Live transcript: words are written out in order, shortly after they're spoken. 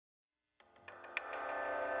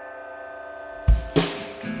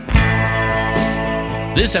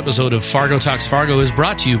This episode of Fargo Talks Fargo is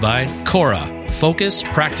brought to you by Cora. Focus,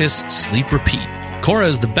 practice, sleep, repeat. Cora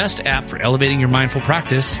is the best app for elevating your mindful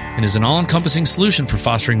practice and is an all-encompassing solution for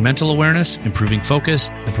fostering mental awareness, improving focus,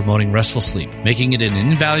 and promoting restful sleep, making it an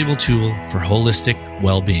invaluable tool for holistic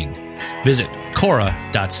well-being. Visit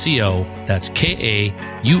Cora.co, that's Kaura.co,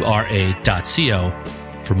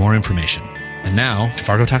 for more information. And now, to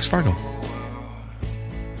Fargo Talks Fargo.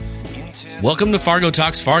 Welcome to Fargo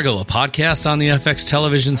Talks Fargo, a podcast on the FX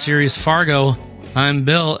television series Fargo. I'm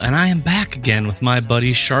Bill, and I am back again with my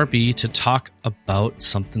buddy Charpie to talk about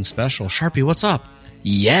something special. Charpie, what's up?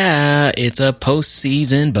 Yeah, it's a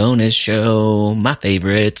postseason bonus show. My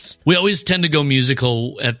favorites. We always tend to go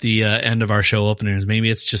musical at the end of our show openers. Maybe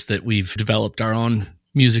it's just that we've developed our own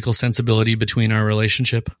musical sensibility between our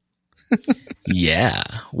relationship. Yeah.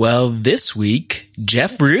 Well, this week,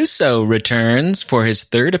 Jeff Russo returns for his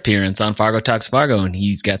third appearance on Fargo Talks Fargo, and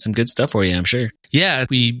he's got some good stuff for you, I'm sure. Yeah,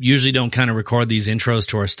 we usually don't kind of record these intros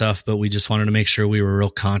to our stuff, but we just wanted to make sure we were real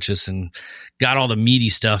conscious and got all the meaty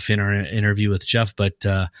stuff in our interview with Jeff. But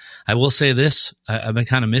I will say this, I've been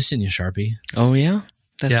kind of missing you, Charpie. Oh, yeah?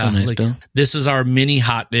 That's so nice, Bill. This is our mini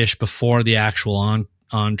hot dish before the actual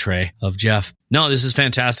entree of Jeff. No, this is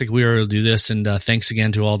fantastic. We were able to do this, and thanks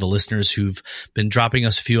again to all the listeners who've been dropping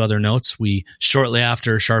us a few other notes. We, shortly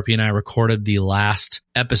after Charpie and I recorded the last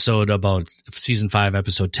episode about season 5,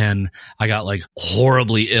 episode 10, I got like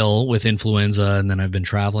horribly ill with influenza, and then I've been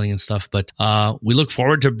traveling and stuff. But we look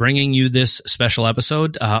forward to bringing you this special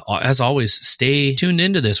episode. As always, stay tuned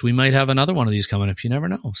into this. We might have another one of these coming up. You never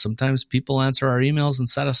know. Sometimes people answer our emails and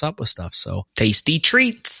set us up with stuff. So tasty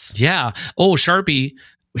treats. Yeah. Oh, Charpie,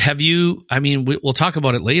 we'll talk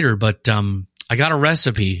about it later, but I got a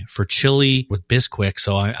recipe for chili with Bisquick,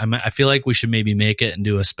 so I feel like we should maybe make it and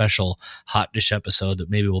do a special hot dish episode that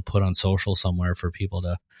maybe we'll put on social somewhere for people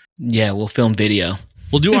to. Yeah, we'll film video.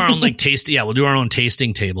 We'll do our own we'll do our own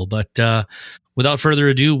tasting table. But without further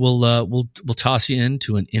ado, we'll toss you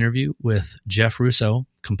into an interview with Jeff Russo,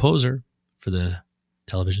 composer for the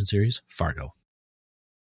television series Fargo.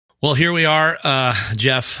 Well, here we are.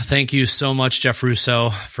 Jeff, thank you so much, Jeff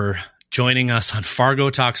Russo, for joining us on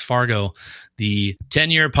Fargo Talks Fargo, the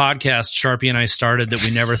 10-year podcast Charpie and I started that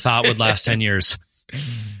we never thought would last 10 years.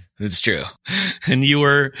 It's true. And you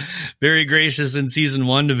were very gracious in season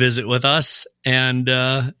 1 to visit with us. And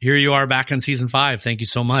here you are back in season 5. Thank you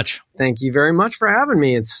so much. Thank you very much for having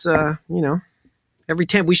me. It's, every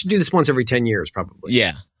 10, we should do this once every 10 years, probably.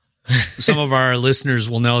 Yeah. Some of our listeners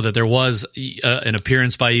will know that there was an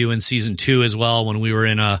appearance by you in season 2 as well, when we were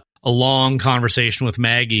in a long conversation with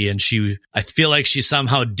Maggie, and I feel like she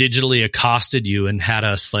somehow digitally accosted you and had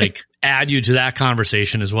us like add you to that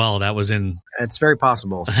conversation as well. It's very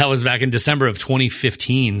possible. That was back in December of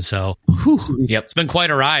 2015. So yep, it's been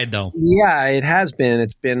quite a ride though. Yeah, it has been.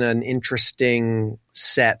 It's been an interesting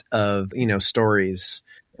set of, stories,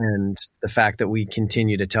 and the fact that we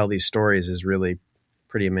continue to tell these stories is really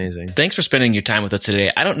pretty amazing. Thanks for spending your time with us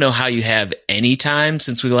today. I don't know how you have any time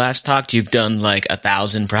since we last talked. You've done like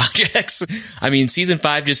 1,000 projects. I mean, season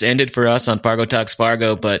 5 just ended for us on Fargo Talks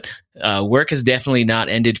Fargo, but work has definitely not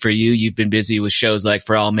ended for you. You've been busy with shows like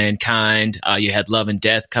For All Mankind. You had Love and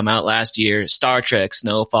Death come out last year, Star Trek,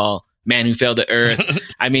 Snowfall, Man Who Fell to Earth.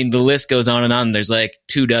 I mean, the list goes on and on. There's like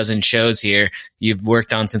 24 shows here you've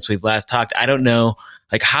worked on since we've last talked. I don't know,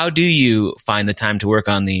 like, how do you find the time to work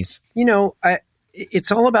on these?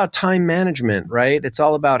 It's all about time management, right? It's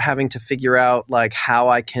all about having to figure out like how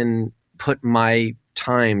I can put my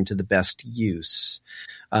time to the best use.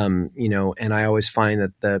 And I always find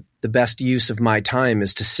that the best use of my time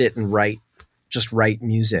is to sit and write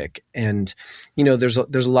music. And, there's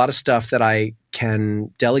a lot of stuff that I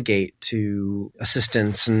can delegate to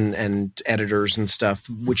assistants and editors and stuff,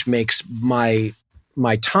 which makes my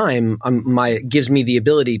time, gives me the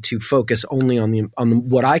ability to focus only on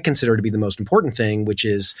what I consider to be the most important thing, which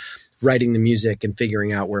is writing the music and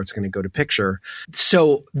figuring out where it's going to go to picture.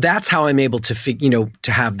 So that's how I'm able to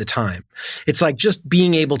to have the time. It's like just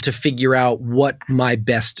being able to figure out what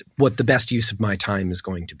the best use of my time is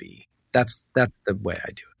going to be. That's the way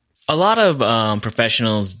I do it. A lot of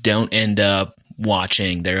professionals don't end up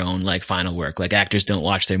watching their own like final work. Like actors don't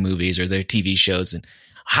watch their movies or their TV shows. And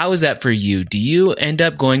how is that for you? Do you end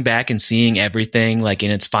up going back and seeing everything like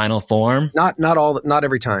in its final form? Not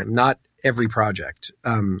every time, not every project.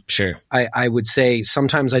 Sure. I would say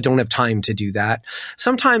sometimes I don't have time to do that.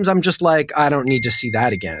 Sometimes I'm just like, I don't need to see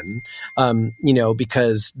that again.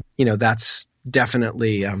 Because that's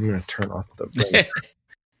definitely, I'm going to turn off the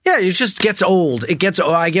Yeah, it just gets old.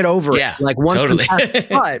 I get over it. Like once totally.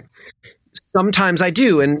 But sometimes I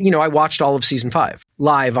do. And, I watched all of season 5.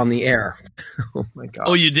 live on the air. Oh my God.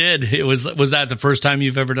 Oh, you did? Was that the first time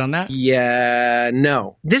you've ever done that? Yeah,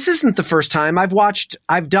 no. This isn't the first time.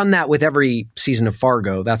 I've done that with every season of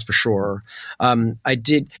Fargo, that's for sure. I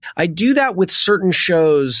do that with certain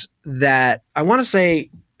shows that I want to say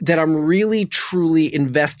that I'm really truly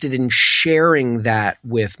invested in sharing that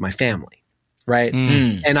with my family, right?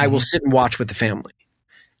 Mm-hmm. And I will sit and watch with the family.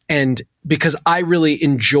 And because I really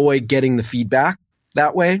enjoy getting the feedback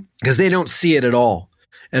that way, because they don't see it at all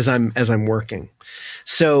as I'm working.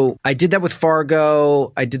 So I did that with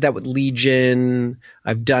Fargo. I did that with Legion.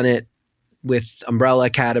 I've done it with Umbrella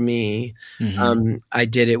Academy. Mm-hmm. I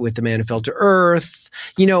did it with The Man Who Fell to Earth.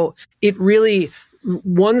 It really,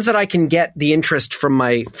 ones that I can get the interest from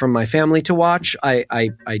my family to watch,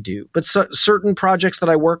 I do. But certain projects that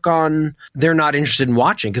I work on, they're not interested in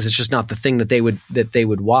watching because it's just not the thing that they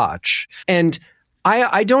would watch. And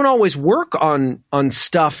I don't always work on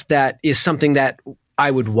stuff that is something that I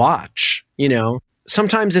would watch,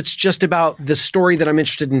 Sometimes it's just about the story that I'm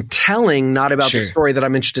interested in telling, not about the story that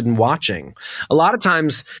I'm interested in watching. A lot of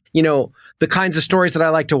times, the kinds of stories that I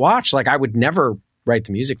like to watch, like I would never write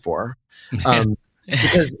the music for,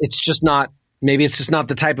 because it's just not, maybe it's just not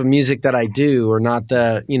the type of music that I do, or not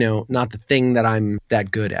the thing that I'm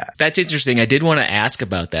that good at. That's interesting. I did want to ask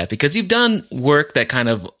about that because you've done work that kind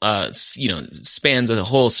of, spans a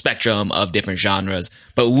whole spectrum of different genres,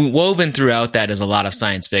 but woven throughout that is a lot of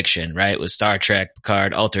science fiction, right? With Star Trek,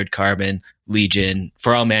 Picard, Altered Carbon, Legion,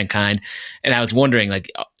 For All Mankind. And I was wondering,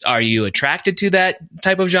 are you attracted to that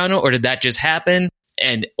type of genre, or did that just happen?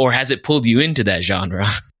 Or has it pulled you into that genre?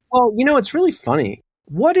 Well, it's really funny.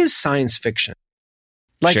 What is science fiction?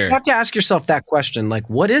 You have to ask yourself that question.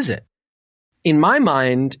 What is it? In my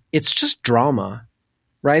mind, it's just drama,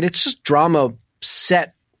 right? It's just drama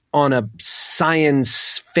set on a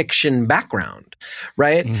science fiction background,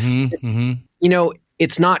 right?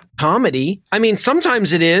 It's not comedy. I mean,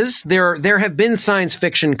 sometimes it is. There have been science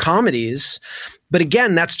fiction comedies, but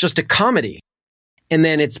again, that's just a comedy. And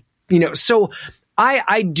then it's, so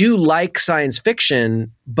I do like science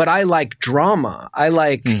fiction, but I like drama. I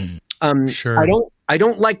like, I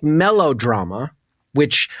don't like melodrama,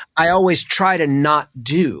 which I always try to not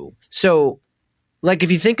do. So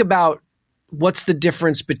if you think about what's the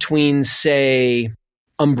difference between, say,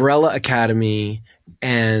 Umbrella Academy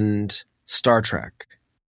and Star Trek.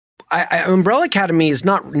 Umbrella Academy is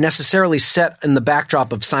not necessarily set in the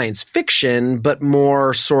backdrop of science fiction, but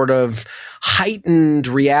more sort of heightened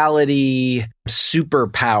reality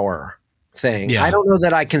superpower thing. Yeah. I don't know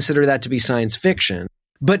that I consider that to be science fiction,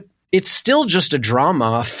 but it's still just a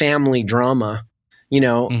drama, a family drama,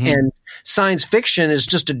 and science fiction is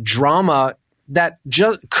just a drama that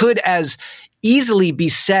could as easily be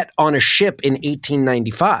set on a ship in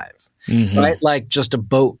 1895, right? Just a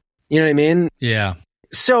boat, you know what I mean? Yeah.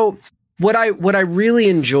 So what I really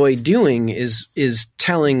enjoy doing is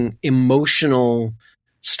telling emotional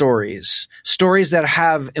stories that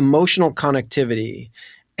have emotional connectivity.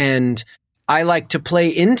 And I like to play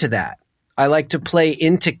into that. I like to play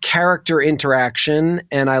into character interaction,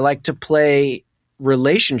 and I like to play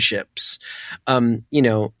relationships, and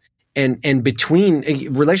between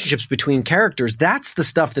relationships between characters. That's the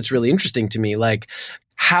stuff that's really interesting to me.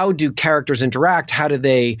 How do characters interact? How do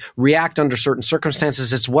they react under certain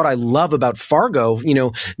circumstances? It's what I love about Fargo.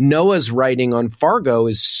 Noah's writing on Fargo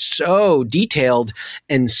is so detailed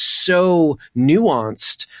and so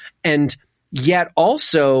nuanced. And yet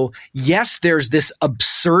also, yes, there's this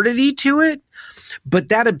absurdity to it, but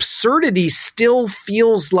that absurdity still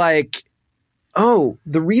feels like, oh,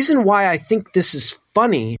 the reason why I think this is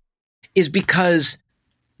funny is because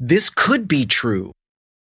this could be true.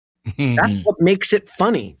 That's what makes it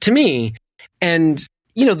funny to me. And,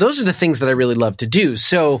 those are the things that I really love to do.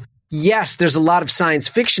 So yes, there's a lot of science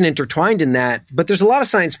fiction intertwined in that, but there's a lot of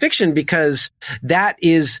science fiction because that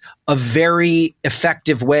is a very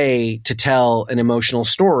effective way to tell an emotional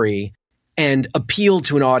story and appeal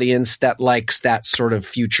to an audience that likes that sort of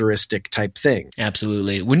futuristic type thing.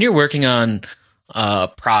 Absolutely. When you're working on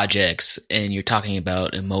projects and you're talking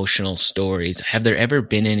about emotional stories, have there ever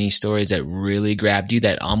been any stories that really grabbed you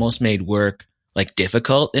that almost made work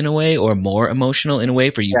difficult in a way, or more emotional in a way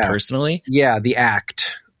for you personally? Yeah, The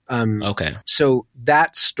Act. Okay. So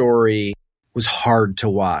that story was hard to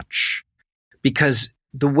watch because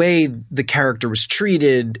the way the character was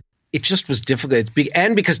treated, it just was difficult.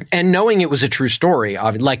 And knowing it was a true story,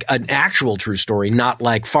 like an actual true story, not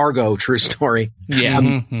like Fargo true story.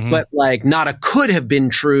 Yeah. But not a could have been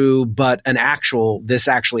true, but this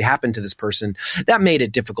actually happened to this person. That made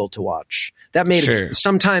it difficult to watch. That made it,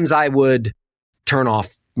 sometimes I would turn off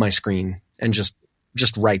my screen and just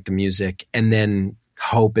write the music and then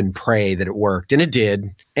hope and pray that it worked, and it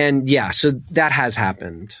did. And yeah, so that has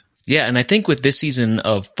happened. Yeah, and I think with this season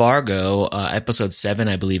of Fargo, episode 7,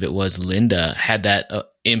 I believe it was, Linda had that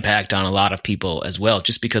impact on a lot of people as well,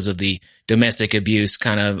 just because of the domestic abuse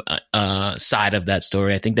kind of side of that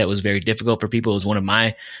story. I think that was very difficult for people. It was one of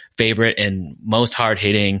my favorite and most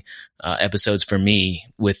hard-hitting episodes for me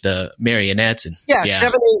with the marionettes. And yeah.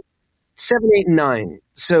 7, 8, and 9.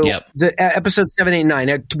 So the episode 7, 8,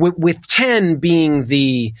 9, with 10 being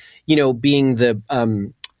the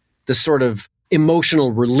sort of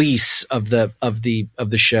emotional release of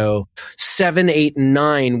the show. 7, 8, and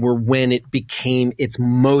 9 were when it became its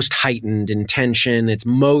most heightened in tension. It's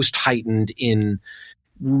most heightened in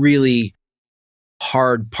really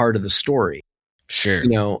hard part of the story. Sure.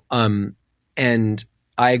 And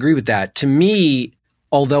I agree with that. To me,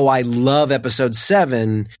 although I love episode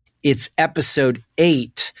 7, it's episode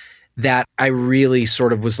 8 that I really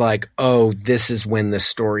sort of was like, oh, this is when the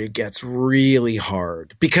story gets really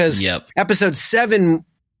hard. Because episode 7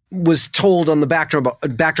 was told on the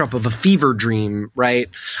backdrop of a fever dream, right?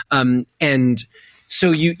 And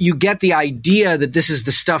so you get the idea that this is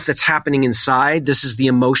the stuff that's happening inside. This is the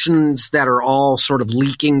emotions that are all sort of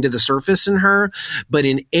leaking to the surface in her. But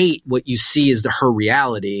in 8, what you see is her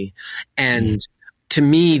reality. And to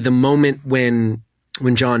me, the moment when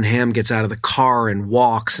John Hamm gets out of the car and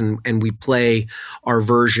walks and we play our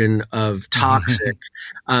version of Toxic,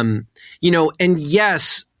 and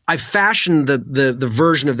yes, I fashioned the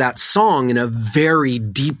version of that song in a very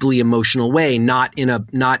deeply emotional way, not in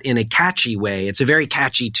a catchy way. It's a very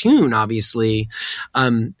catchy tune, obviously,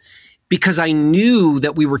 because I knew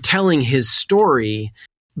that we were telling his story.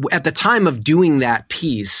 At the time of doing that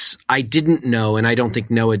piece, I didn't know, and I don't think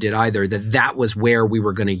Noah did either, that was where we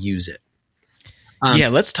were going to use it.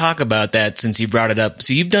 Let's talk about that since you brought it up.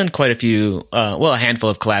 So you've done quite a few, a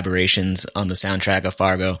handful of collaborations on the soundtrack of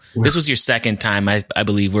Fargo. This was your second time, I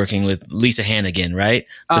believe, working with Lisa Hannigan, right?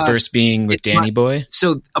 The first being with Danny Boy.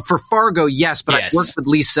 So for Fargo, yes, but I worked with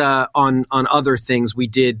Lisa on other things. We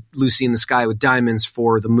did Lucy in the Sky with Diamonds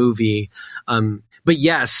for the movie. But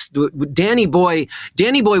yes, Danny Boy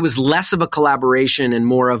was less of a collaboration and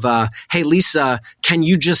more of a, hey, Lisa, can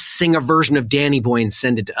you just sing a version of Danny Boy and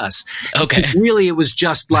send it to us? Okay. Because really, it was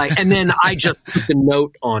just like, and then I just put the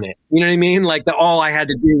note on it. You know what I mean? Like all I had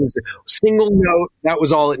to do was a single note. That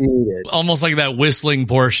was all it needed. Almost like that whistling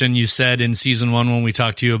portion you said in season 1 when we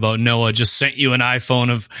talked to you about Noah just sent you an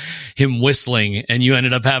iPhone of him whistling and you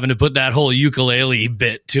ended up having to put that whole ukulele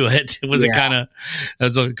bit to it. Was it kind of,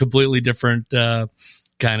 that's a completely different,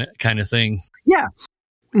 kind of thing. Yeah.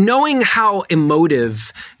 Knowing how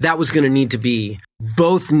emotive that was going to need to be,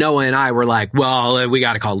 both Noah and I were like, well, we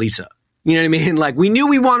got to call Lisa. You know what I mean? Like we knew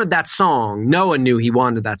we wanted that song. Noah knew he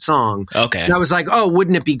wanted that song. Okay. And I was like, oh,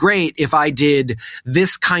 wouldn't it be great if I did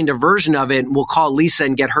this kind of version of it and we'll call Lisa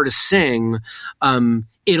and get her to sing.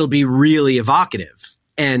 It'll be really evocative.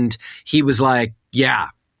 And he was like, yeah,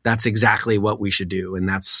 that's exactly what we should do. And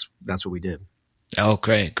that's what we did. Oh,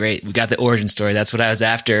 great. We got the origin story. That's what I was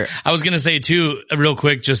after. I was going to say too, real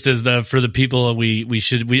quick, just as for the people,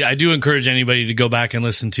 I do encourage anybody to go back and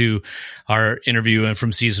listen to our interview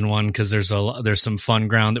from season 1, because there's some fun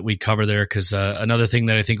ground that we cover there. Because another thing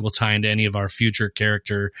that I think will tie into any of our future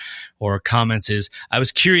character or comments is, I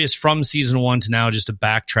was curious from season 1 to now, just to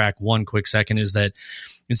backtrack one quick second, is that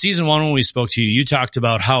in season 1, when we spoke to you, you talked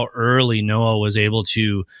about how early Noah was able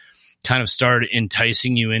to kind of started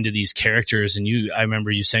enticing you into these characters. And I remember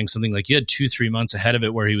you saying something like you had 2-3 months ahead of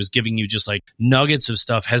it where he was giving you just like nuggets of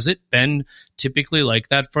stuff. Has it been typically like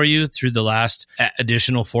that for you through the last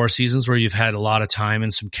additional 4 seasons where you've had a lot of time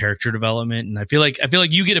and some character development? And I feel like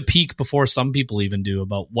you get a peek before some people even do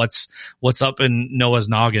about what's up in Noah's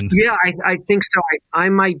noggin. Yeah, I think so. I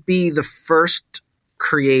might be the first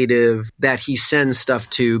creative that he sends stuff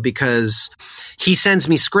to, because he sends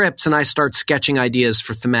me scripts and I start sketching ideas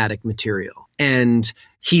for thematic material. And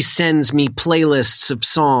he sends me playlists of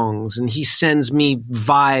songs and he sends me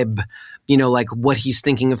vibe, like what he's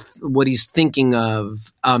thinking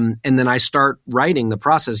of. And then I start writing the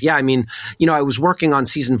process. Yeah. I mean, I was working on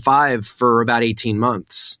season 5 for about 18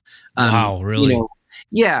 months. Wow. Really?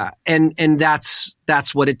 Yeah. And that's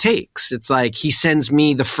what it takes. It's like he sends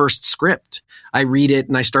me the first script. I read it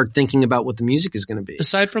and I start thinking about what the music is going to be.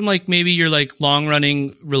 Aside from like maybe your like long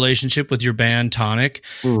running relationship with your band Tonic,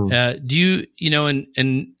 do you, and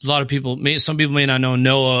a lot of people, some people may not know,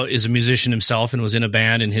 Noah is a musician himself and was in a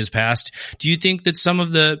band in his past. Do you think that some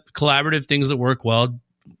of the collaborative things that work well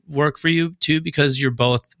work for you too, because you're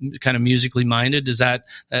both kind of musically minded? Does that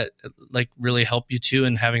like really help you too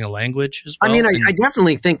in having a language as well? I mean, I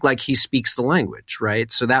definitely think like he speaks the language, right?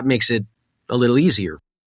 So that makes it a little easier.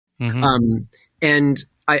 And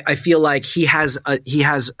I feel like he has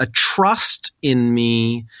a trust in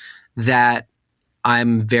me that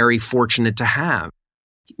I'm very fortunate to have.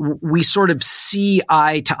 We sort of see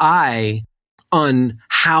eye to eye on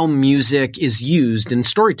how music is used in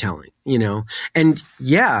storytelling, you know? And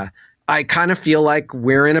yeah, I kind of feel like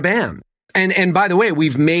we're in a band. And by the way, we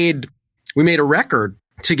made a record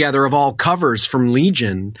together of all covers from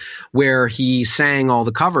Legion where he sang all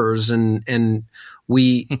the covers and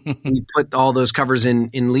we put all those covers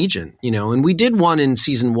in Legion, you know, and we did one in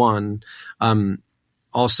season 1,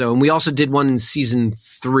 also, and we also did one in season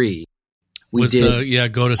 3. Go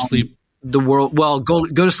to sleep. Go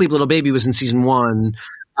to sleep, little baby was in season 1.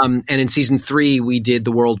 And in season 3, we did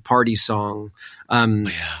the World Party song,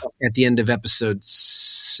 at the end of episode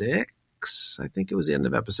 6. I think it was the end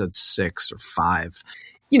of episode 6 or 5,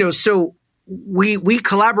 you know, so we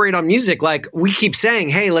collaborate on music. Like we keep saying,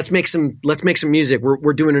 hey, let's make some music.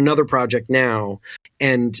 We're doing another project now.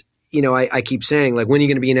 And, you know, I keep saying like, when are you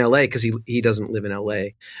going to be in LA? Cause he doesn't live in LA.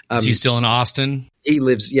 Is he still in Austin? He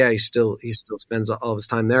lives, he still spends all of his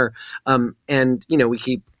time there. And, you know, we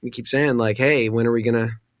keep saying like, hey, when are we going to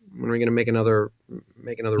make another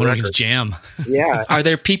record? Jam. Yeah. Are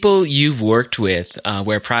there people you've worked with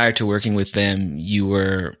where prior to working with them, you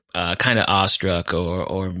were kind of awestruck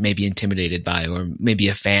or maybe intimidated by, or maybe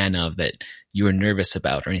a fan of that you were nervous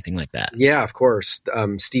about or anything like that? Yeah, of course.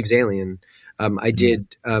 Steve's Alien. I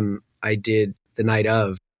did The Night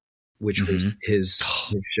Of, which was his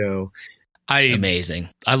show. Amazing.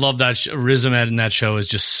 I love that. Riz Ahmed in that show is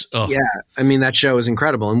just, yeah. I mean, that show is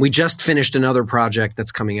incredible. And we just finished another project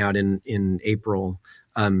that's coming out in April.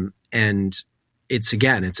 And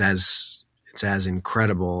it's as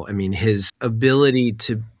incredible. I mean, his ability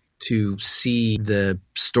to see the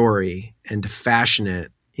story and to fashion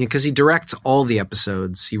it, because he directs all the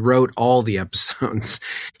episodes. He wrote all the episodes.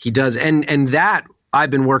 He does. And that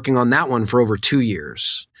I've been working on that one for over 2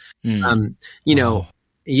 years. You know,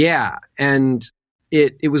 yeah. And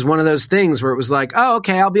it was one of those things where it was like, oh,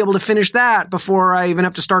 okay, I'll be able to finish that before I even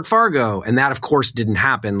have to start Fargo. And that of course didn't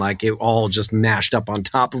happen. Like it all just mashed up on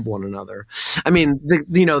top of one another. I mean,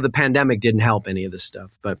 the pandemic didn't help any of this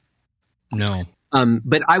stuff, but no.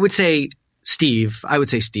 But I would say Steve,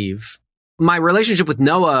 my relationship with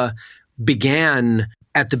Noah began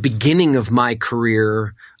at the beginning of my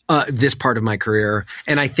career, this part of my career.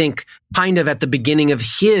 And I think kind of at the beginning of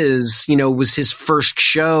his, you know, was his first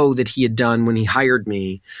show that he had done when he hired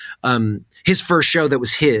me. His first show that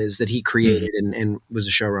was his, that he created and was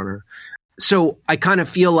a showrunner. So I kind of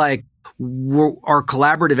feel like our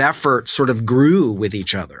collaborative effort sort of grew with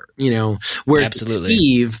each other, you know, whereas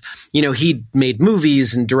Steve, you know, he made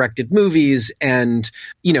movies and directed movies and,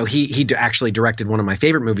 you know, he actually directed one of my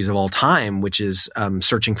favorite movies of all time, which is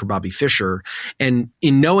Searching for Bobby Fischer. And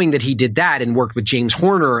in knowing that he did that and worked with James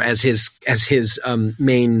Horner as his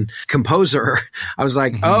main composer, I was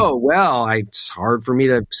like, oh, well, it's hard for me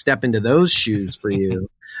to step into those shoes for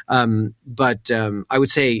you. But I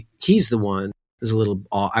would say he's the one.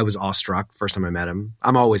 I was awestruck first time I met him.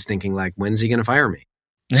 I'm always thinking like, when's he going to fire me?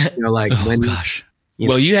 You know, like when? Gosh.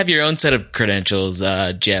 Well, you have your own set of credentials,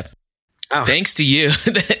 Jeff. Oh. Thanks to you,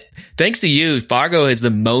 Fargo is the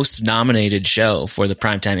most nominated show for the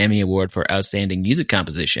Primetime Emmy Award for Outstanding Music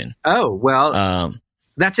Composition. Oh, well,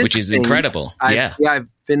 that's interesting. Which is incredible. I've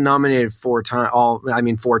been nominated 4 times.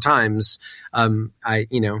 4 times.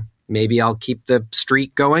 Maybe I'll keep the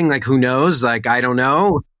streak going. Like, who knows? Like, I don't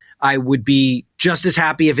know. I would be just as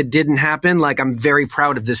happy if it didn't happen. Like, I'm very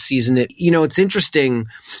proud of this season. It's interesting.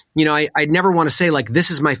 You know, I never want to say like,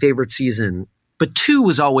 this is my favorite season, but 2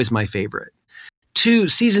 was always my favorite.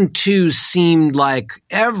 Season 2 seemed like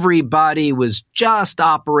everybody was just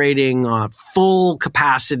operating on full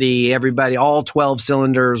capacity. Everybody, all 12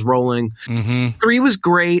 cylinders rolling. 3 was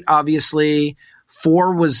great, obviously.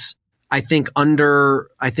 4 was, I think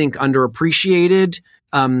underappreciated.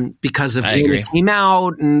 Because of when it came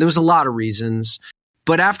out, and there was a lot of reasons.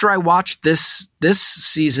 But after I watched this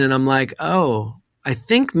season, I'm like, oh, I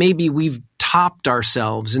think maybe we've topped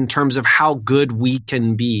ourselves in terms of how good we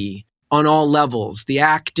can be on all levels. The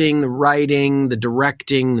acting, the writing, the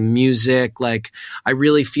directing, the music. Like, I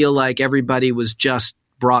really feel like everybody was just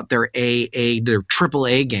brought their triple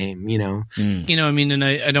A game, you know? You know, I mean, and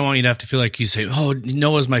I don't want you to have to feel like you say, oh,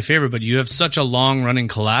 Noah's my favorite, but you have such a long running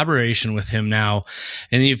collaboration with him now.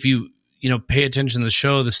 And if you pay attention to the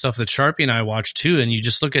show, the stuff that Charpie and I watch too, and you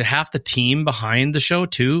just look at half the team behind the show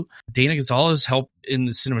too. Dana gets all his help in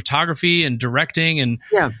the cinematography and directing. And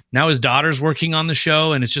now his daughter's working on the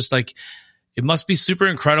show. And it's just like, it must be super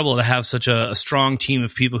incredible to have such a strong team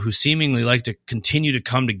of people who seemingly like to continue to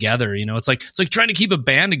come together. You know, it's like trying to keep a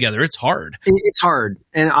band together. It's hard. It's hard.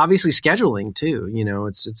 And obviously scheduling too, you know,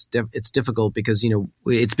 it's difficult because, you know,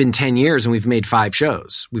 it's been 10 years and we've made 5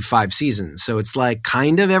 shows. We've 5 seasons. So it's like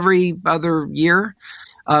kind of every other year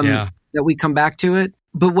that we come back to it.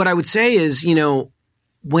 But what I would say is, you know,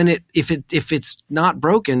 if it's not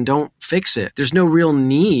broken, don't fix it. There's no real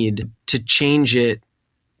need to change it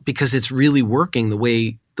because it's really working the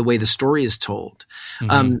way the story is told.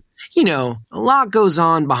 Mm-hmm. You know, a lot goes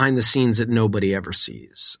on behind the scenes that nobody ever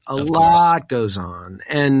sees. A lot goes on,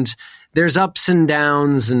 and there's ups and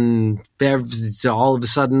downs, and all of a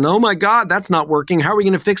sudden, oh my God, that's not working. How are we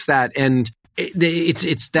going to fix that? And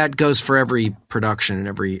it's that goes for every production and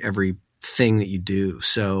every thing that you do.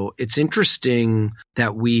 So it's interesting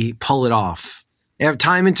that we pull it off.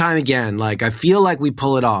 Time and time again, like I feel like we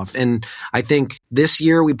pull it off. And I think this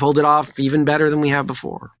year we pulled it off even better than we have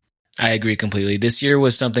before. I agree completely. This year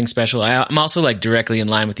was something special. I'm also like directly in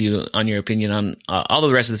line with you on your opinion on all of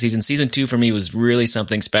the rest of the season. Season 2 for me was really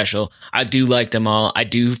something special. I do like them all. I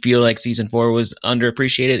do feel like season 4 was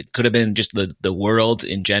underappreciated. It could have been just the world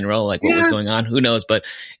in general, like what was going on. Who knows? But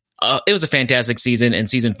it was a fantastic season. And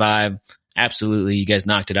season 5, absolutely, you guys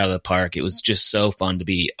knocked it out of the park. It was just so fun to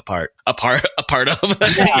be a part of.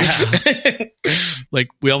 Yeah. Like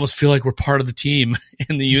we almost feel like we're part of the team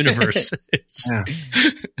in the universe.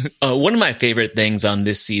 One of my favorite things on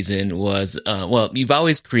this season was, you've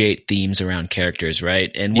always create themes around characters,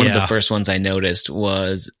 right? And one of the first ones I noticed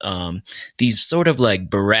was these sort of like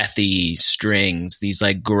breathy strings, these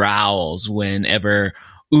like growls whenever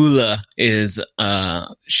Ula is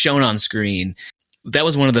shown on screen. That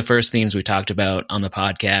was one of the first themes we talked about on the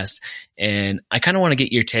podcast. And I kind of want to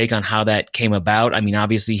get your take on how that came about. I mean,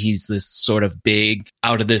 obviously he's this sort of big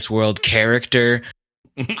out of this world character.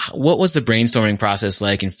 What was the brainstorming process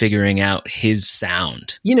like in figuring out his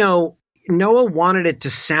sound? You know, Noah wanted it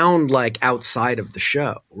to sound like outside of the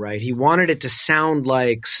show, right? He wanted it to sound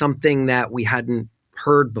like something that we hadn't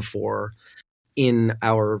heard before in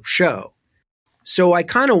our show. So I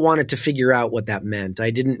kind of wanted to figure out what that meant.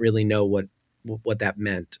 I didn't really know what that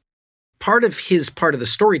meant. Part of the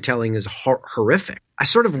storytelling is horrific. I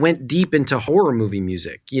sort of went deep into horror movie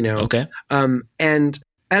music, you know? Okay. And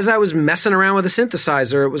as I was messing around with a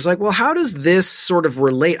synthesizer, it was like, well, how does this sort of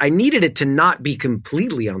relate? I needed it to not be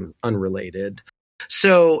completely unrelated.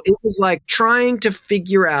 So it was like trying to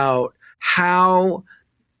figure out how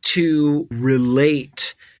to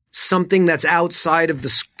relate something that's outside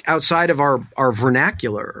of our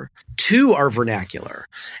vernacular to our vernacular.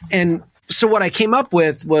 And so what I came up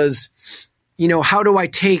with was, you know, how do I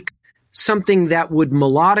take something that would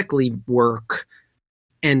melodically work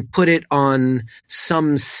and put it on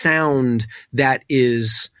some sound that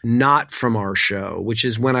is not from our show, which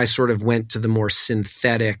is when I sort of went to the more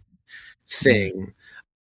synthetic thing.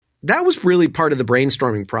 That was really part of the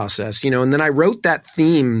brainstorming process, you know, and then I wrote that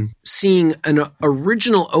theme seeing an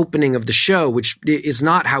original opening of the show, which is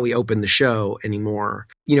not how we open the show anymore.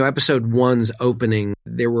 You know, episode 1's opening,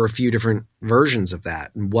 there were a few different versions of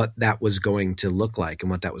that and what that was going to look like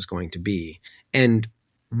and what that was going to be. And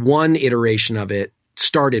one iteration of it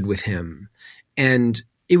started with him. And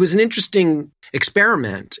it was an interesting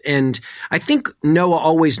experiment. And I think Noah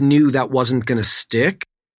always knew that wasn't going to stick.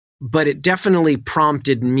 But it definitely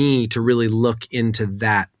prompted me to really look into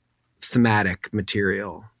that thematic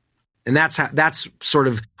material. And that's sort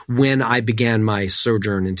of when I began my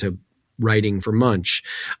sojourn into writing for Munch.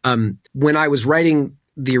 When I was writing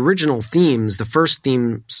the original themes, the first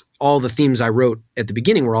themes, all the themes I wrote at the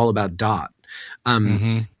beginning were all about Dot.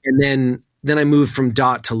 And then I moved from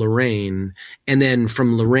Dot to Lorraine. And then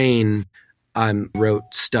from Lorraine, I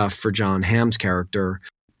wrote stuff for John Hamm's character.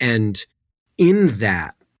 And in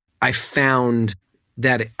that, I found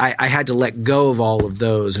that I had to let go of all of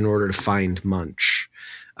those in order to find Munch,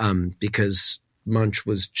 because Munch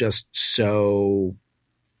was just so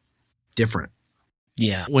different.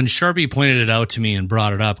 Yeah. When Charpie pointed it out to me and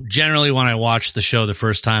brought it up, generally when I watch the show the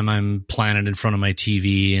first time, I'm planted in front of my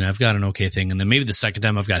TV and I've got an okay thing. And then maybe the second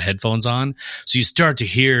time I've got headphones on. So you start to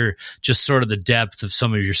hear just sort of the depth of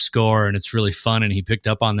some of your score, and it's really fun. And he picked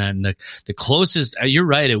up on that. And the closest, you're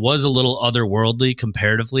right, it was a little otherworldly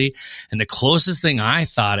comparatively. And the closest thing I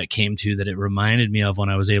thought it came to that it reminded me of when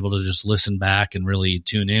I was able to just listen back and really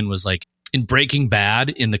tune in was like in Breaking Bad,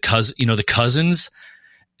 in the cousins.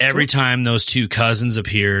 Every time those two cousins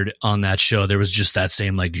appeared on that show, there was just that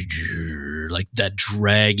same like that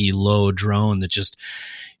draggy low drone that just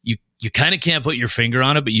you kind of can't put your finger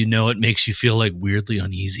on it, but you know it makes you feel like weirdly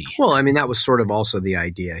uneasy. Well, I mean, that was sort of also the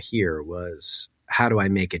idea here was how do I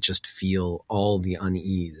make it just feel all the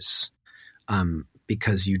unease?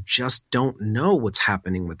 Because you just don't know what's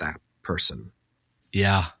happening with that person.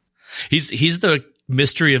 Yeah. He's the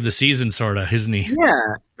mystery of the season, sort of, isn't he?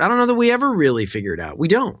 Yeah. I don't know that we ever really figured out. We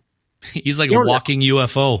don't. He's like a walking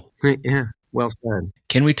UFO. Yeah. Well said.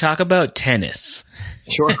 Can we talk about tennis?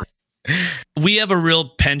 Sure. We have a real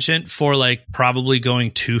penchant for like probably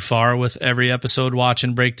going too far with every episode watch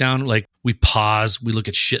and breakdown. Like we pause, we look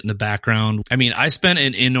at shit in the background. I mean, I spent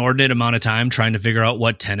an inordinate amount of time trying to figure out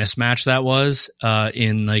what tennis match that was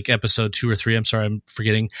in like episode 2 or 3. I'm sorry, I'm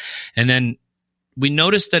forgetting. And then we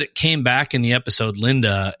noticed that it came back in the episode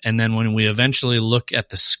Linda. And then when we eventually look at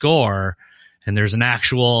the score, and there's an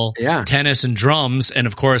actual tennis and drums. And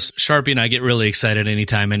of course, Charpie and I get really excited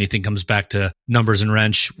anytime anything comes back to numbers and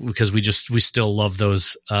wrench, because we still love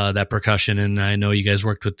those, that percussion. And I know you guys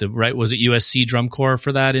worked with was it USC Drum Corps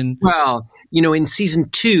for that? Well, in season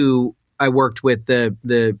 2, I worked with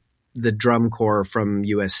the drum corps from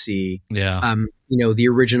USC. Yeah. The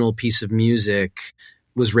original piece of music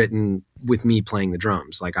was written with me playing the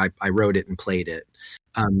drums. Like I wrote it and played it.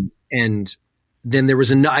 And then there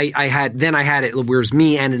was I had it where it was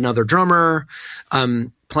me and another drummer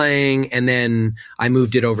playing, and then I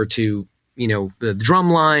moved it over to the drum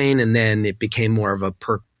line, and then it became more of a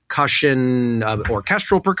percussion,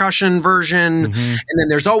 orchestral percussion version. Mm-hmm. And then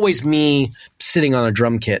there's always me sitting on a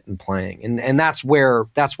drum kit and playing, and that's where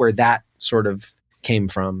that sort of came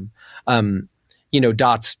from.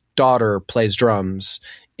 Dot's daughter plays drums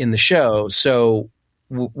in the show, so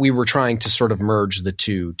we were trying to sort of merge the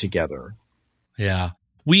two together. Yeah.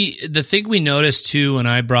 The thing we noticed too, when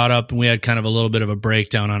I brought up, and we had kind of a little bit of a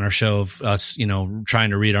breakdown on our show of us, trying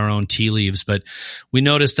to read our own tea leaves, but we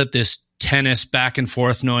noticed that this tennis back and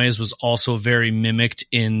forth noise was also very mimicked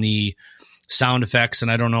in the sound effects. And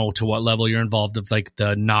I don't know to what level you're involved of like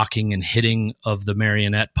the knocking and hitting of the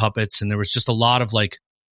marionette puppets. And there was just a lot of like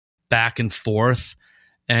back and forth.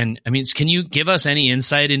 And I mean, can you give us any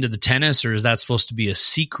insight into the tennis, or is that supposed to be a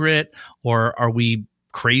secret, or are we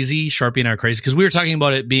crazy? Charpie and I are crazy because we were talking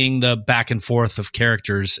about it being the back and forth of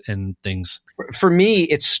characters and things. For me,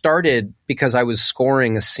 it started because I was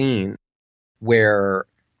scoring a scene where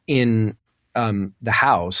in the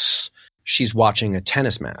house, she's watching a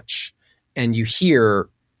tennis match, and you hear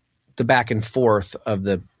the back and forth of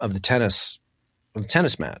the tennis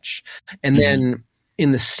match. And then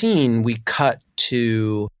in the scene, we cut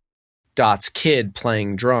to Dot's kid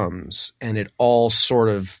playing drums, and it all sort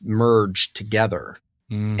of merged together.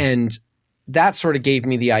 And that sort of gave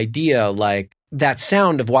me the idea, like, that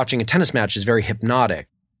sound of watching a tennis match is very hypnotic.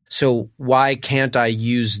 So why can't I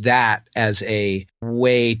use that as a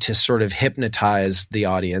way to sort of hypnotize the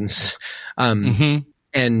audience, and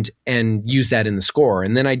use that in the score?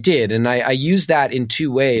 And then I did, and I used that in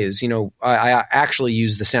 2 ways. I actually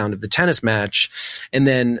used the sound of the tennis match, and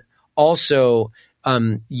then also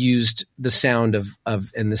used the sound of,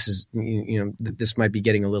 and this is, this might be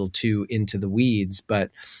getting a little too into the weeds,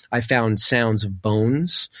 but I found sounds of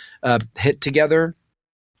bones hit together,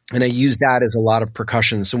 and I used that as a lot of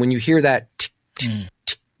percussion. So when you hear that,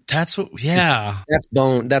 that's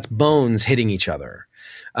bones hitting each other.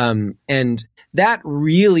 And that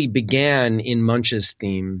really began in Munch's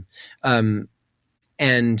theme. But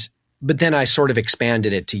then I sort of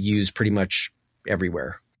expanded it to use pretty much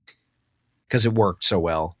everywhere, because it worked so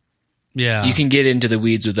well. Yeah. You can get into the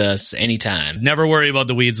weeds with us anytime. Never worry about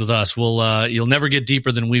the weeds with us. You'll never get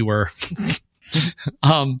deeper than we were.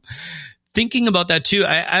 Thinking about that too,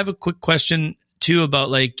 I have a quick question too about,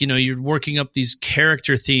 like, you're working up these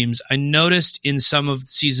character themes. I noticed in some of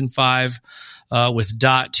season 5 with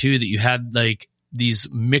Dot too, that you had like these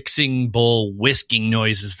mixing bowl whisking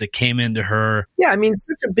noises that came into her. Yeah. I mean,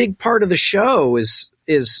 such a big part of the show is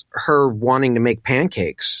her wanting to make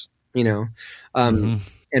pancakes,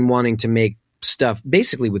 and wanting to make stuff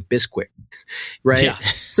basically with Bisquick, right? Yeah.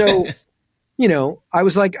 So, I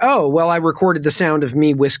was like, oh, well, I recorded the sound of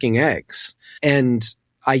me whisking eggs, and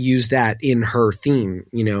I used that in her theme,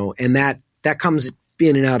 and that comes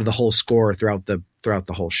in and out of the whole score throughout the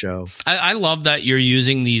whole show. I love that you're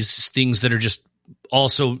using these things that are just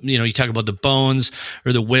also, you talk about the bones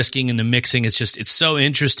or the whisking and the mixing. It's so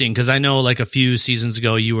interesting, because I know like a few seasons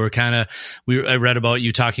ago you were I read about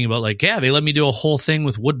you talking about like, yeah, they let me do a whole thing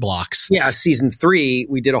with wood blocks. Yeah. Season 3,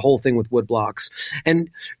 we did a whole thing with wood blocks. And,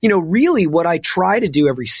 really what I try to do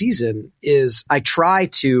every season is I try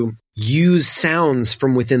to use sounds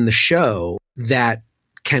from within the show that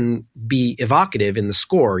can be evocative in the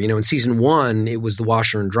score. In season 1, it was the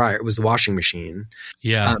washer and dryer. It was the washing machine.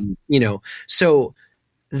 Yeah. So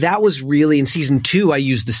that was really, in season 2, I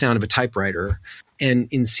used the sound of a typewriter. And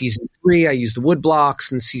in season 3, I used the wood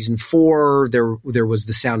blocks. In season 4, there was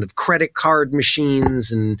the sound of credit card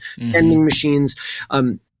machines and vending machines.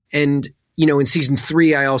 And in season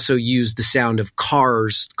 3, I also used the sound of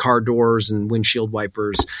cars, car doors, and windshield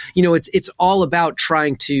wipers. It's all about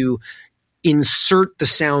trying to insert the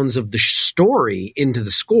sounds of the story into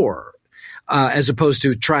the score, as opposed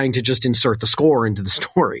to trying to just insert the score into the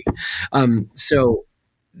story. So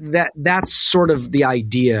that's sort of the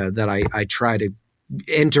idea that I try to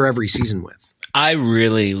enter every season with. I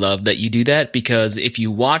really love that you do that, because if you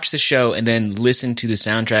watch the show and then listen to the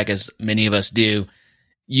soundtrack, as many of us do,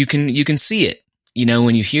 you can see it.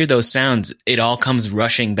 When you hear those sounds, it all comes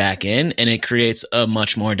rushing back in, and it creates a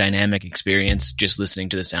much more dynamic experience just listening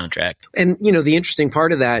to the soundtrack. And, the interesting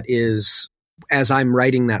part of that is, as I'm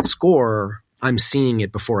writing that score, I'm seeing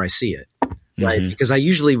it before I see it, right? Because I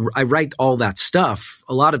write all that stuff.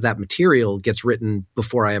 A lot of that material gets written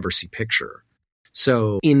before I ever see picture.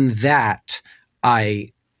 So in that,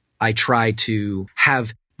 I try to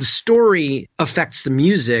have the story affects the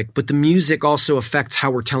music, but the music also affects how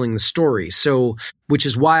we're telling the story. So, which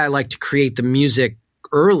is why I like to create the music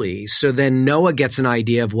early. So then Noah gets an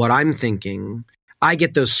idea of what I'm thinking. I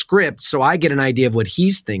get those scripts, so I get an idea of what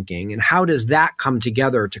he's thinking. And how does that come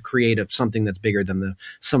together to create something that's bigger than the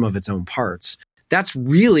sum of its own parts? That's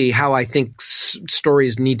really how I think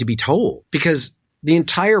stories need to be told, because the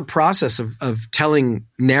entire process of telling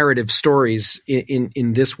narrative stories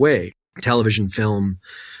in this way, television, film,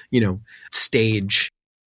 stage,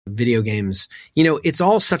 video games, it's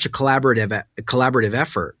all such a collaborative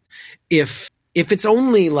effort. If it's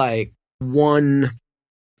only like one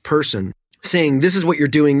person saying, this is what you're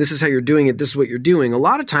doing, this is how you're doing it, this is what you're doing, a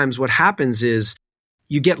lot of times what happens is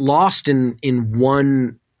you get lost in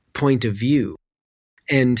one point of view.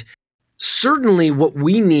 And certainly what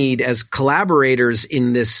we need as collaborators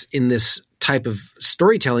in this type of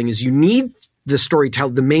storytelling is you need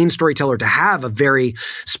the main storyteller to have a very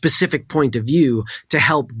specific point of view to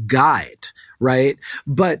help guide, right?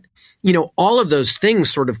 But, all of those things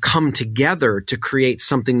sort of come together to create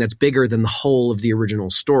something that's bigger than the whole of the original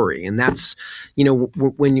story. And that's,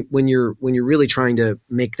 when you're really trying to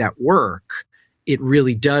make that work, it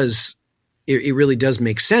really does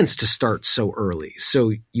make sense to start so early.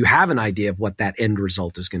 So you have an idea of what that end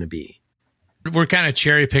result is going to be. We're kind of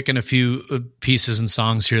cherry picking a few pieces and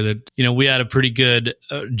songs here that, we had a pretty good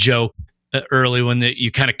joke early when you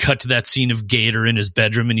kind of cut to that scene of Gator in his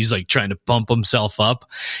bedroom and he's like trying to pump himself up.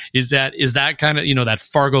 Is that kind of, that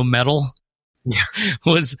Fargo metal? Yeah.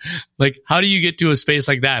 Was like, how do you get to a space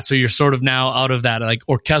like that? So you're sort of now out of that like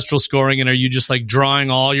orchestral scoring, and are you just like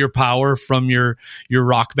drawing all your power from your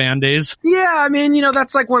rock band days? Yeah. I mean,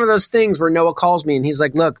 that's like one of those things where Noah calls me and he's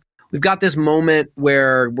like, look, we've got this moment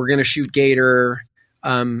where we're going to shoot Gator,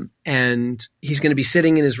 and he's going to be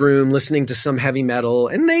sitting in his room listening to some heavy metal.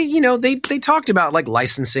 And they talked about like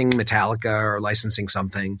licensing Metallica or licensing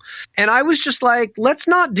something. And I was just like, let's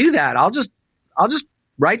not do that. I'll just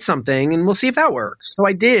write something and we'll see if that works. So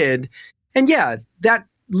I did. And yeah, that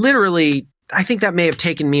literally, I think that may have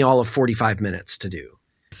taken me all of 45 minutes to do.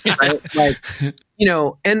 Right? Like,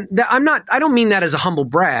 and I don't mean that as a humble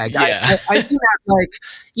brag. Yeah. I mean that like,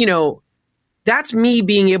 that's me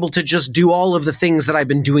being able to just do all of the things that I've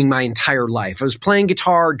been doing my entire life. I was playing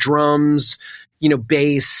guitar, drums,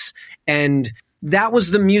 bass, and that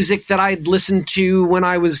was the music that I'd listened to when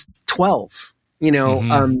I was 12,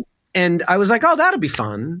 and I was like, oh, that'll be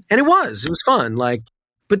fun. And it was fun. Like,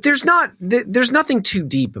 but there's nothing too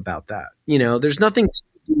deep about that. There's nothing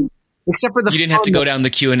too deep. Except for you didn't have to go down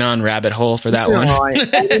the QAnon rabbit hole for that one. I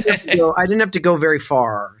didn't have to go very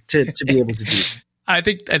far to be able to do that. I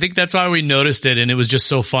think that's why we noticed it, and it was just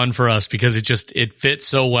so fun for us because it fit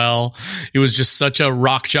so well. It was just such a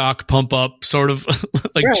rock jock pump up sort of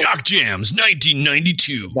like right. Jock Jams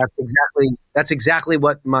 1992. That's exactly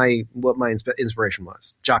what my inspiration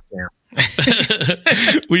was. Jock Jam.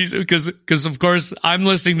 Because of course I'm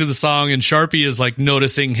listening to the song and Charpie is like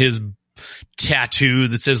noticing his tattoo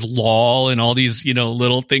that says LOL and all these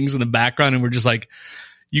little things in the background, and we're just like,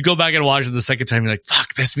 you go back and watch it the second time, you're like,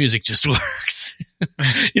 fuck, this music just works.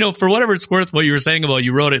 For whatever it's worth, what you were saying about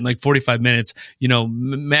you wrote it in like 45 minutes.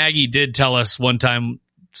 Maggie did tell us one time,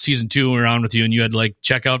 season 2, when we were on with you and you had to like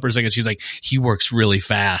check out for a second. She's like, he works really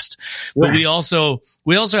fast. Yeah. But we also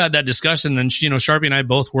had that discussion, and Charpie and I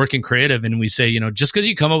both work in creative, and we say, just because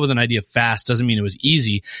you come up with an idea fast doesn't mean it was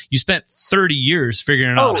easy. You spent 30 years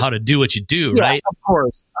figuring out how to do what you do, yeah, right? Of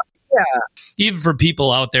course. Yeah. Even for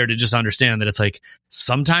people out there to just understand that it's like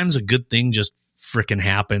sometimes a good thing just freaking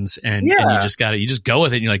happens, and you just go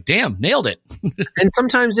with it and you're like, damn, nailed it. And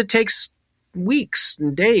sometimes it takes weeks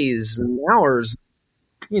and days and hours.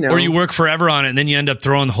 Or you work forever on it and then you end up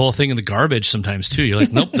throwing the whole thing in the garbage sometimes too. You're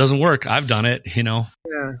like, nope, doesn't work. I've done it, Yeah,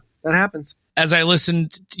 that happens. As I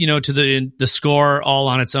listened, to the score all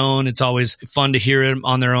on its own, it's always fun to hear it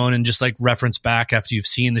on their own and just like reference back after you've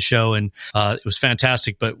seen the show. And it was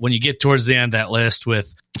fantastic. But when you get towards the end of that list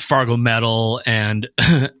with Fargo Metal and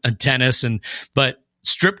Tennis but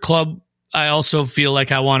Strip Club, I also feel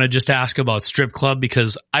like I want to just ask about Strip Club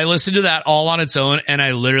because I listened to that all on its own and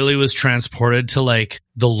I literally was transported to like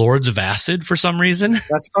the Lords of Acid for some reason.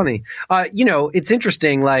 That's funny. It's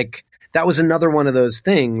interesting. Like that was another one of those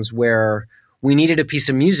things where we needed a piece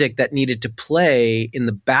of music that needed to play in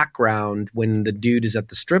the background when the dude is at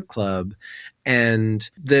the strip club,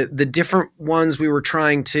 and the different ones we were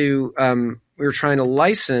trying to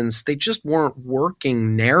license, they just weren't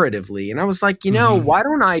working narratively. And I was like, why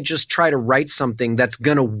don't I just try to write something that's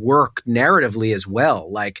going to work narratively as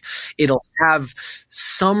well? Like it'll have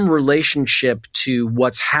some relationship to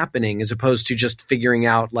what's happening as opposed to just figuring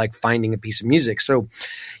out like finding a piece of music. So,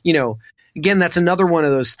 again, that's another one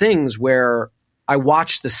of those things where I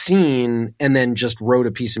watched the scene and then just wrote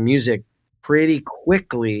a piece of music pretty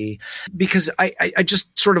quickly because I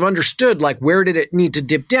just sort of understood like where did it need to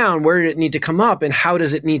dip down, where did it need to come up, and how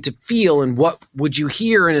does it need to feel, and what would you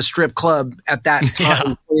hear in a strip club at that time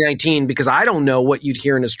in 2019, because I don't know what you'd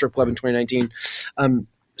hear in a strip club in 2019.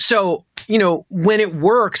 So, when it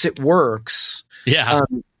works, it works. Yeah.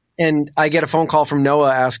 And I get a phone call from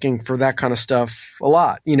Noah asking for that kind of stuff a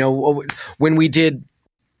lot. When I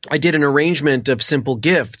did an arrangement of Simple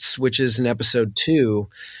Gifts, which is in episode 2.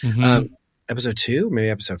 Mm-hmm. Episode 2? Maybe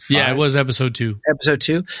episode 5? Yeah, it was episode 2. Episode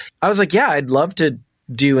 2. I was like, yeah, I'd love to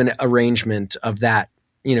do an arrangement of that,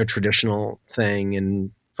 traditional thing.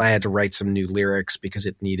 And I had to write some new lyrics because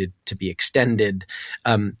it needed to be extended.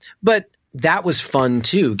 But that was fun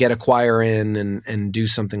too, get a choir in and do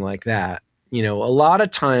something like that. A lot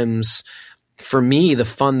of times for me, the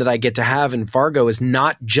fun that I get to have in Fargo is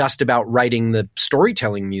not just about writing the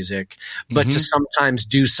storytelling music, but to sometimes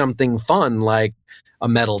do something fun like a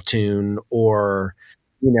metal tune or,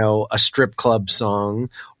 a strip club song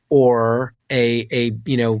or a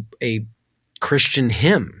Christian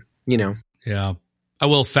hymn, Yeah. I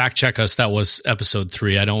will fact check us. That was episode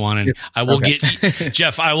 3. I don't want to, I will get,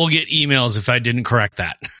 Jeff, I will get emails if I didn't correct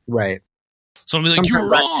that. Right. So I'll be like, you're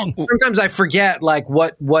wrong. Sometimes I forget like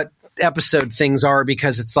what episode things are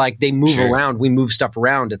because it's like they move around. We move stuff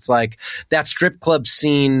around. It's like that strip club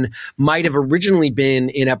scene might have originally been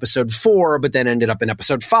in episode 4, but then ended up in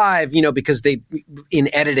episode 5, because in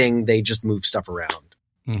editing, they just move stuff around.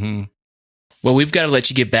 Mm-hmm. Well, we've got to let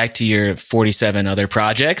you get back to your 47 other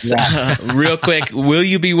projects. Yeah. Real quick, will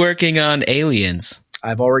you be working on Aliens?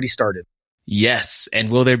 I've already started. Yes. And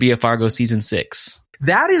will there be a Fargo season 6?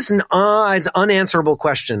 That is an it's unanswerable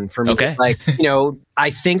question for me. Okay. Like, I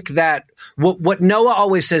think that what Noah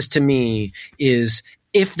always says to me is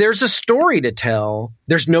if there's a story to tell,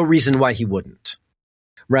 there's no reason why he wouldn't.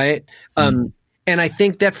 Right. And I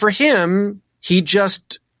think that for him,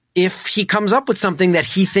 if he comes up with something that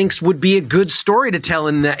he thinks would be a good story to tell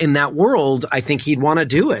in that world, I think he'd want to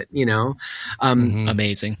do it,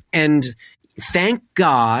 Amazing. And thank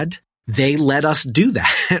God they let us do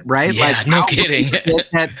that, right? Yeah, like, no kidding.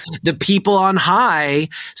 That the people on high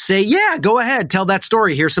say, yeah, go ahead, tell that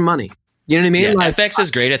story. Here's some money. You know what I mean? Yeah, like, FX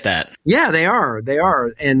is great at that. Yeah, they are.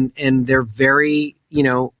 And they're very,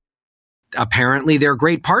 apparently they're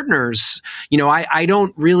great partners. I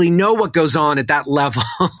don't really know what goes on at that level.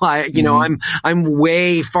 I'm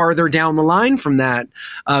way farther down the line from that.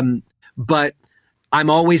 But I'm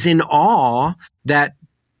always in awe that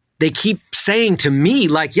they keep saying to me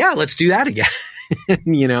like, yeah, let's do that again.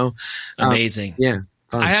 Amazing. Yeah.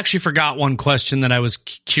 I actually forgot one question that I was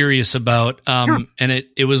curious about. And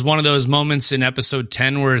it was one of those moments in episode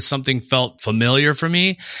 10 where something felt familiar for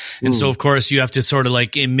me. And so of course you have to sort of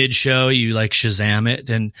like in mid show, you like Shazam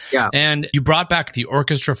it. And you brought back the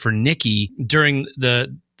orchestra for Nikki during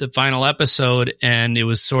the final episode. And it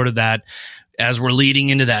was sort of that as we're leading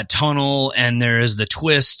into that tunnel and there is the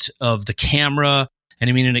twist of the camera. And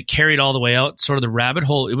it carried all the way out, sort of the rabbit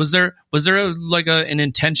hole. Was there an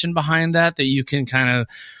intention behind that you can kind of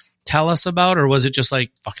tell us about? Or was it just like,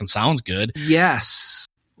 fucking sounds good? Yes.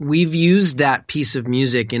 We've used that piece of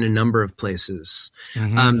music in a number of places.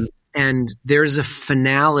 Mm-hmm. And there's a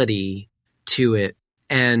finality to it.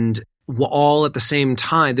 And all at the same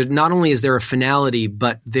time, not only is there a finality,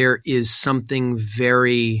 but there is something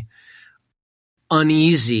very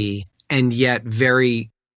uneasy and yet very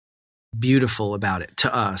beautiful about it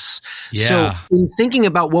to us. Yeah. So in thinking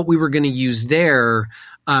about what we were going to use there,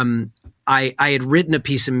 I had written a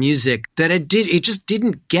piece of music that it just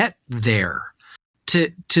didn't get there.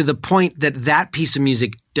 to the point that piece of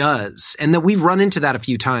music does. And that we've run into that a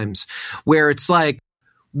few times where it's like,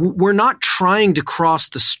 we're not trying to cross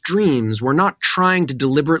the streams. We're not trying to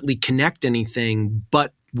deliberately connect anything,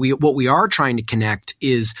 but what we are trying to connect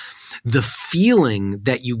is the feeling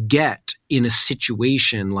that you get in a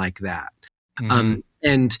situation like that. Mm-hmm.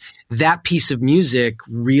 And that piece of music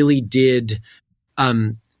really did,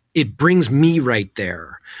 it brings me right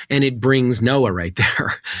there, and it brings Noah right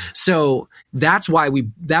there. So that's why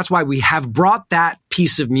we have brought that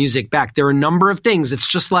piece of music back. There are a number of things. It's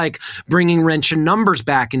just like bringing wrench and numbers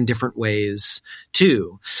back in different ways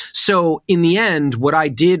too. So in the end, what I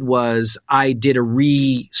did was I did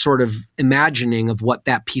a sort of imagining of what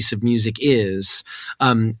that piece of music is,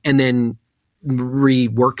 and then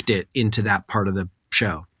reworked it into that part of the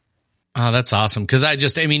show. Oh, that's awesome. Because I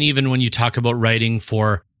mean, even when you talk about writing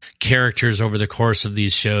for characters over the course of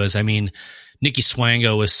these shows, I mean, Nikki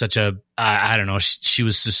Swango was such a, I don't know, she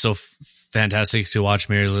was just so fantastic to watch.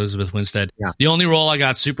 Mary Elizabeth Winstead. Yeah. The only role I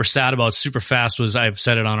got super sad about super fast was, I've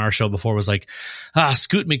said it on our show before, was like,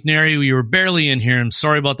 Scoot McNairy, you were barely in here. I'm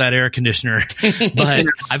sorry about that air conditioner, but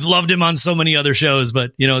I've loved him on so many other shows.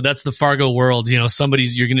 But that's the Fargo world. They're going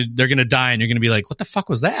to die and you're going to be like, what the fuck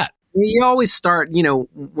was that? You always start,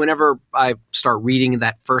 whenever I start reading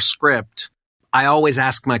that first script, I always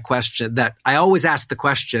ask the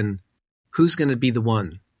question, who's going to be the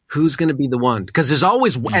one? Who's going to be the one? Because there's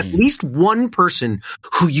always at least one person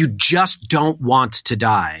who you just don't want to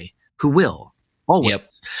die, who will. Always. Yep.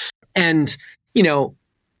 And,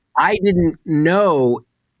 I didn't know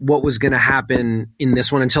what was going to happen in this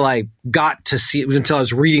one until I got to see it, until I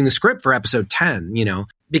was reading the script for episode 10,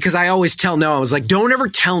 because I always tell Noah, I was like, don't ever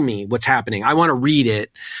tell me what's happening. I want to read it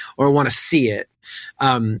or I want to see it.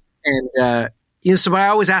 So I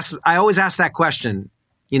always ask that question,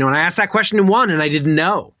 and I asked that question in one and I didn't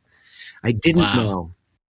know. I didn't know.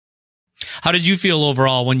 How did you feel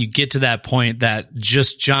overall when you get to that point, that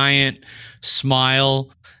just giant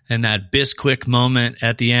smile and that Bisquick moment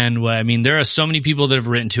at the end? I mean, there are so many people that have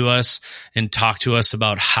written to us and talked to us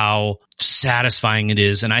about how satisfying it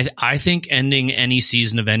is. And I think ending any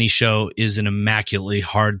season of any show is an immaculately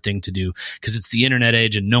hard thing to do, because it's the internet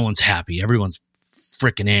age and no one's happy. Everyone's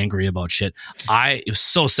freaking angry about shit. It was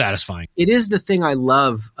so satisfying. It is the thing I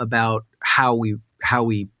love about how we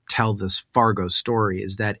tell this Fargo story,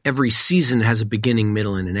 is that every season has a beginning,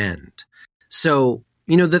 middle, and an end. So,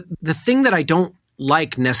 the thing that I don't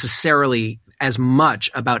like necessarily as much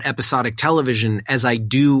about episodic television as I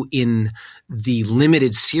do in the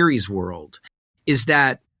limited series world is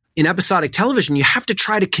that in episodic television, you have to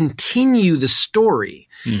try to continue the story,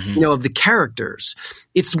 of the characters.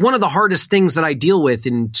 It's one of the hardest things that I deal with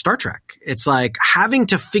in Star Trek. It's like having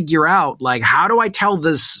to figure out, like, how do I tell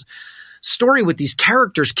this story with these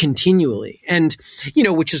characters continually? And,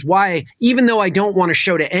 which is why, even though I don't want a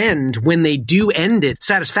show to end, when they do end it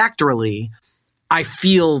satisfactorily, I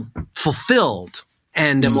feel fulfilled.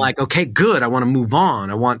 And I'm like, okay, good. I want to move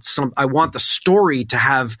on. I want the story to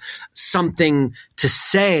have something to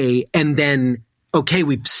say, and then, okay,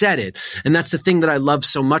 we've said it. And that's the thing that I love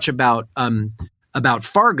so much about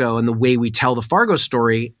Fargo and the way we tell the Fargo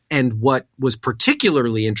story. And what was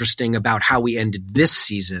particularly interesting about how we ended this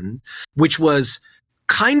season, which was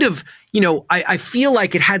kind of, I feel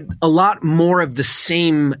like it had a lot more of the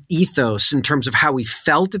same ethos in terms of how we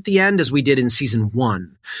felt at the end as we did in season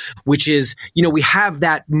 1, which is, we have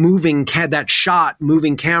that moving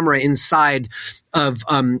camera inside of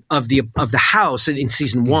the house in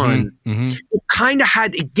season 1. Mm-hmm.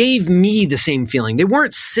 It gave me the same feeling. They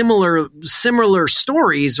weren't similar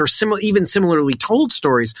stories or even similarly told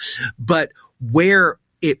stories, but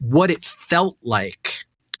what it felt like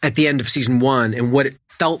at the end of season 1 and what it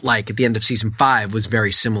felt like at the end of season 5 was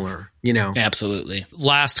very similar, Absolutely.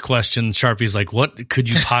 Last question. Charpie's like, what could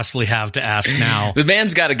you possibly have to ask now? The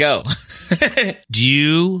man's got to go. Do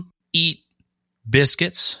you eat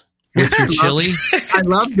biscuits with your chili? I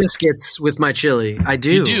love biscuits with my chili. I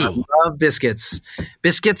do. You do? I love biscuits.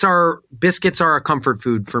 Biscuits are a comfort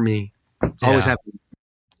food for me. Always have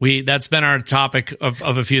been. That's been our topic of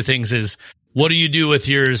a few things is, what do you do with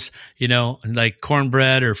yours? Like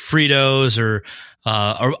cornbread or Fritos or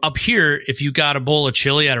up here, if you got a bowl of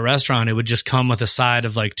chili at a restaurant, it would just come with a side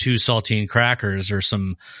of like 2 saltine crackers or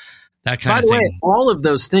some that kind of thing. By the way, all of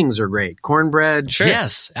those things are great. Cornbread. Sure.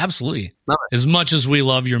 Yes, absolutely. As much as we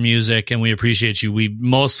love your music and we appreciate you, we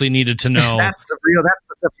mostly needed to know. That's the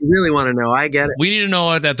stuff you really want to know. I get it. We need to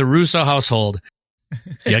know that the Russo household,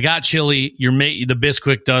 you got chili, the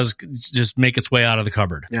Bisquick does just make its way out of the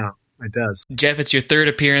cupboard. Yeah. It does. Jeff, it's your third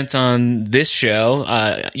appearance on this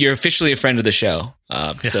show. You're officially a friend of the show.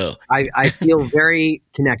 So I feel very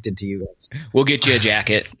connected to you guys. We'll get you a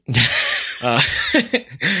jacket.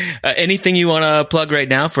 Anything you want to plug right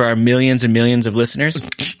now for our millions and millions of listeners?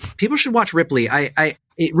 People should watch Ripley.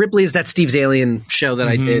 Ripley is that Steve's Alien show that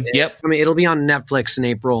I did. Yep. I mean, it'll be on Netflix in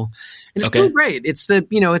April, and it's really great. It's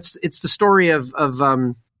it's the story of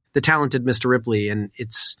the talented Mr. Ripley, and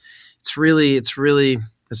it's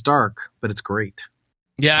dark, but it's great.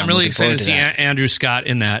 Yeah, I'm really excited to see Andrew Scott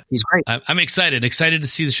in that. He's great. I'm excited to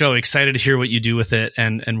see the show, excited to hear what you do with it.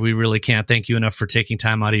 And we really can't thank you enough for taking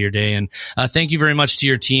time out of your day. And thank you very much to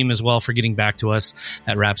your team as well for getting back to us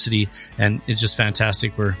at Rhapsody. And it's just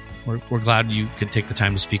fantastic. We're glad you could take the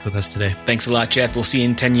time to speak with us today. Thanks a lot, Jeff. We'll see you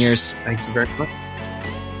in 10 years. Thank you very much.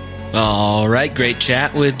 All right. Great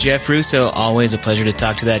chat with Jeff Russo. Always a pleasure to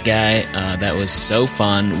talk to that guy. That was so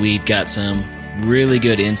fun. We got some really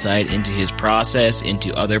good insight into his process,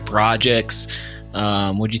 into other projects.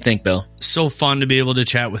 What'd you think, Bill? So fun to be able to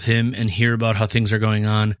chat with him and hear about how things are going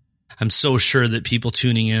on. I'm so sure that people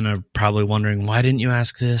tuning in are probably wondering, why didn't you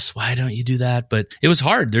ask this? Why don't you do that? But it was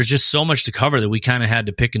hard. There's just so much to cover that we kind of had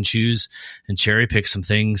to pick and choose and cherry pick some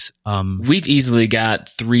things. We've easily got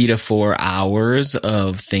 3 to 4 hours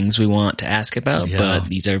of things we want to ask about, but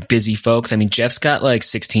these are busy folks. I mean, Jeff's got like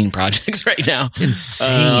 16 projects right now. It's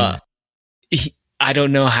insane. I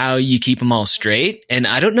don't know how you keep them all straight, and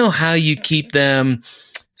I don't know how you keep them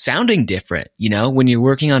sounding different, when you're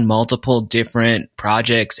working on multiple different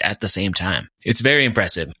projects at the same time. It's very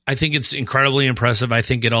impressive. I think it's incredibly impressive. I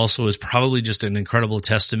think it also is probably just an incredible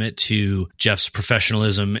testament to Jeff's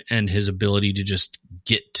professionalism and his ability to just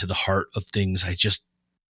get to the heart of things.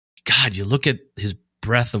 God, you look at his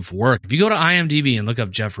breadth of work. If you go to IMDb and look up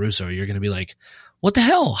Jeff Russo, you're going to be like, what the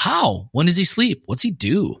hell? How? When does he sleep? What's he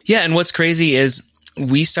do? Yeah, and what's crazy is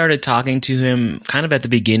we started talking to him kind of at the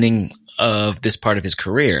beginning of this part of his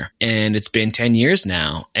career, and it's been 10 years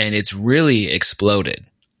now, and it's really exploded,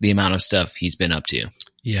 the amount of stuff he's been up to.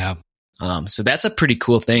 Yeah. So that's a pretty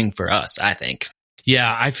cool thing for us, I think.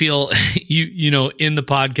 Yeah, I feel in the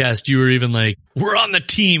podcast, you were even like, we're on the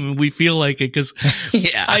team. We feel like it because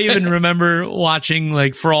I even remember watching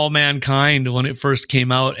like For All Mankind when it first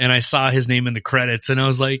came out, and I saw his name in the credits, and I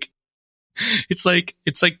was like, it's like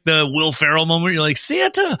the Will Ferrell moment. You're like,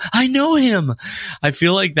 Santa, I know him. I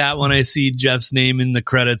feel like that when I see Jeff's name in the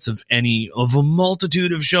credits of a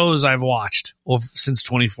multitude of shows I've watched since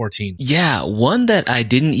 2014. Yeah, one that I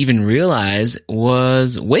didn't even realize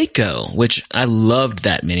was Waco, which I loved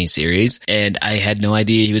that miniseries, and I had no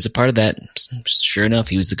idea he was a part of that. Sure enough,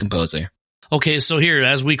 he was the composer. Okay, so here,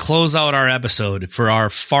 as we close out our episode for our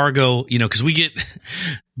Fargo, because we get,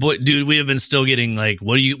 we have been still getting like,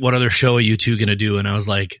 what other show are you two going to do? And I was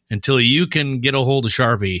like, until you can get a hold of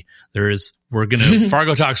Charpie, we're going to,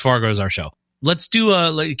 Fargo Talks Fargo is our show. Let's do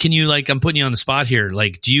I'm putting you on the spot here.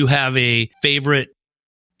 Like, do you have a favorite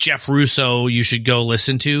Jeff Russo you should go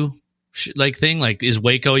listen to thing? Like, is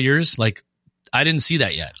Waco yours? Like, I didn't see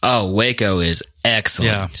that yet. Oh, Waco is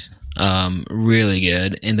excellent. Yeah. Really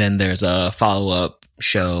good. And then there's a follow-up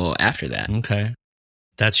show after that. Okay.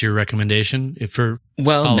 That's your recommendation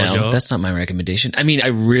no, that's not my recommendation. I mean, I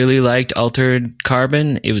really liked Altered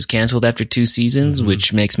Carbon. It was canceled after 2 seasons,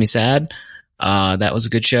 which makes me sad. That was a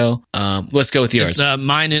good show. Let's go with yours.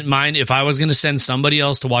 Mine, if I was going to send somebody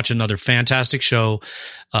else to watch another fantastic show,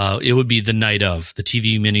 it would be The Night Of, the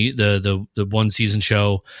TV mini, the 1 season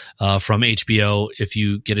show, from HBO. If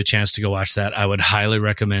you get a chance to go watch that, I would highly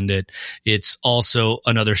recommend it. It's also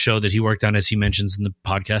another show that he worked on, as he mentions in the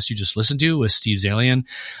podcast you just listened to with Steve's Alien.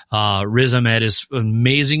 Riz Ahmed is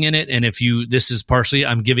amazing in it. And this is partially,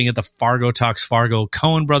 I'm giving it the Fargo Talks Fargo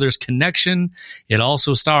Coen Brothers connection. It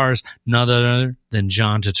also stars none other than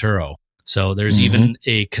John Turturro. So there's even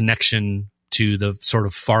a connection to the sort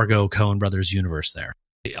of Fargo Coen Brothers universe there.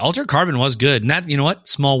 Altered Carbon was good. And that, you know what?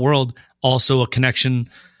 Small World, also a connection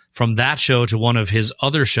from that show to one of his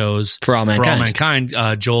other shows. For All Mankind.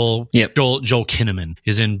 Joel Kinnaman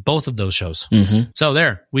is in both of those shows. So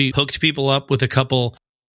there, we hooked people up with a couple.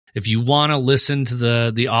 If you want to listen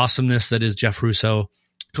to the awesomeness that is Jeff Russo,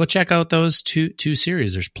 go check out those two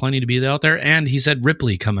series. There's plenty to be out there. And he said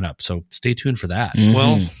Ripley coming up, so stay tuned for that.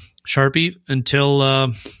 Well, Charpie,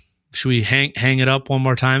 until... should we hang it up one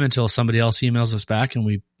more time until somebody else emails us back and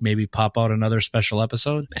we maybe pop out another special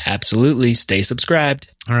episode? Absolutely. Stay subscribed.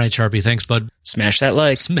 All right, Charpie. Thanks, bud. Smash that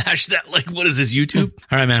like. What is this, YouTube?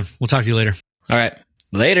 All right, man. We'll talk to you later. All right.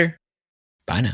 Later. Bye now.